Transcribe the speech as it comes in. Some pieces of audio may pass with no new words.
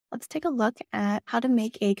let's take a look at how to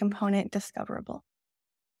make a component discoverable.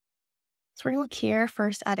 So we're going to look here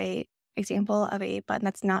first at an example of a button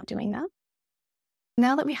that's not doing that.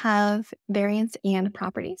 Now that we have variants and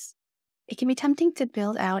properties, it can be tempting to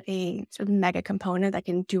build out a sort of mega component that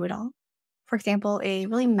can do it all. For example, a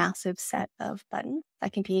really massive set of buttons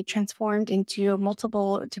that can be transformed into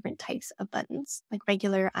multiple different types of buttons, like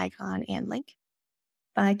regular, icon, and link,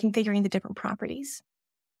 by configuring the different properties.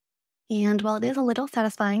 And while it is a little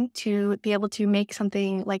satisfying to be able to make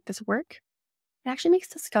something like this work, it actually makes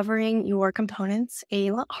discovering your components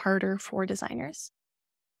a lot harder for designers.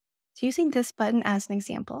 So using this button as an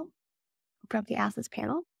example, open up the Assets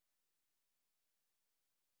panel.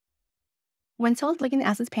 When someone's looking at the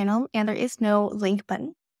Assets panel and there is no link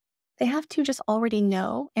button, they have to just already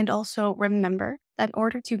know and also remember that in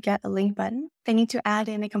order to get a link button, they need to add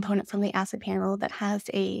in a component from the Asset panel that has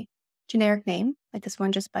a generic name, like this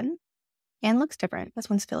one, just button, and looks different. This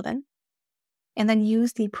one's filled in. And then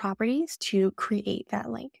use the properties to create that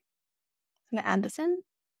link. I'm going to add this in.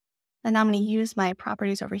 And now I'm going to use my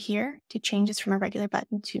properties over here to change this from a regular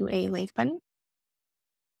button to a link button.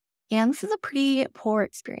 And this is a pretty poor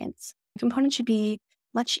experience. The component should be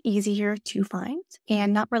much easier to find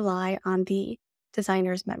and not rely on the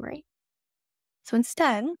designer's memory. So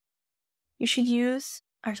instead, you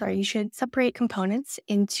should separate components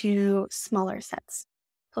into smaller sets.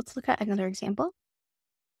 So let's look at another example.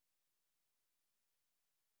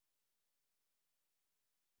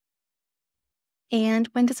 And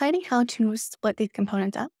when deciding how to split these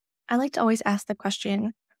components up, I like to always ask the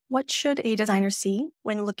question, what should a designer see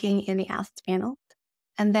when looking in the Assets panel?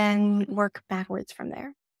 And then work backwards from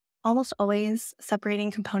there. Almost always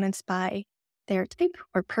separating components by their type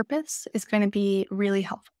or purpose is going to be really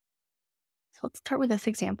helpful. So let's start with this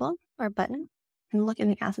example, our button, and look in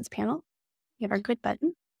the Assets panel. We have our good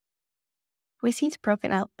button. We see it's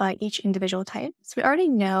broken out by each individual type. So we already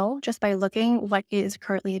know just by looking what is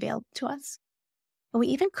currently available to us. But we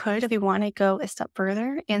even could, if we want to go a step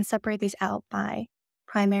further and separate these out by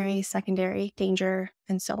primary, secondary, danger,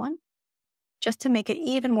 and so on, just to make it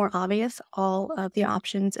even more obvious all of the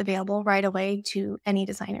options available right away to any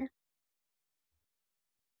designer.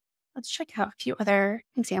 Let's check out a few other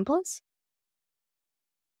examples.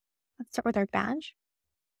 Let's start with our badge.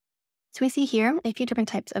 So we see here a few different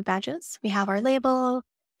types of badges. We have our label,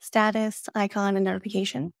 status, icon, and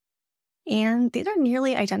notification. And these are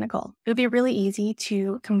nearly identical. It would be really easy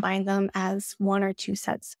to combine them as one or two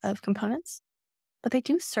sets of components, but they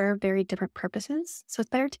do serve very different purposes, so it's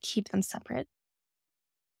better to keep them separate.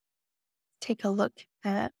 Take a look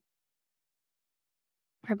at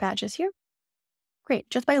our badges here. Great.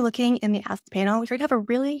 Just by looking in the Assets panel, we already have a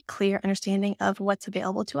really clear understanding of what's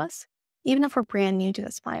available to us. Even if we're brand new to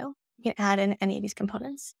this file, we can add in any of these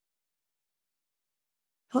components.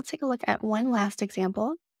 Let's take a look at one last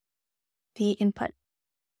example, the input.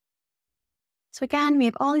 So again, we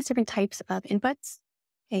have all these different types of inputs,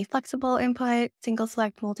 a flexible input, single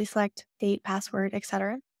select, multi-select, date, password,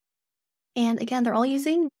 etc. And again, they're all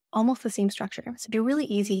using almost the same structure. So it'd be really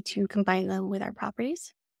easy to combine them with our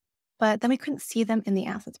properties, but then we couldn't see them in the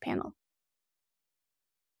Assets panel.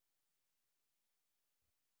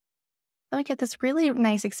 Then we get this really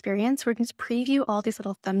nice experience where we can just preview all these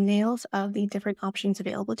little thumbnails of the different options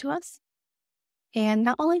available to us. And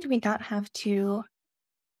not only do we not have to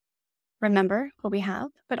remember what we have,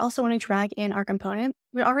 but also when we drag in our component,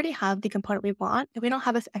 we already have the component we want, and we don't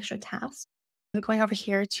have this extra task. I'm going over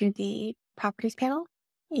here to the properties panel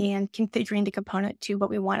and configuring the component to what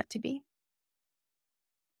we want it to be.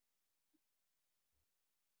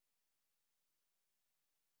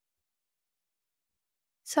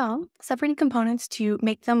 So separating components to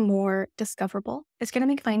make them more discoverable is going to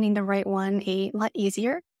make finding the right one a lot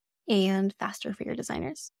easier and faster for your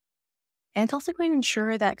designers. And it's also going to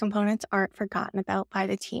ensure that components aren't forgotten about by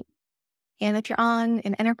the team. And if you're on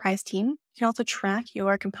an enterprise team, you can also track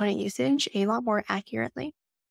your component usage a lot more accurately.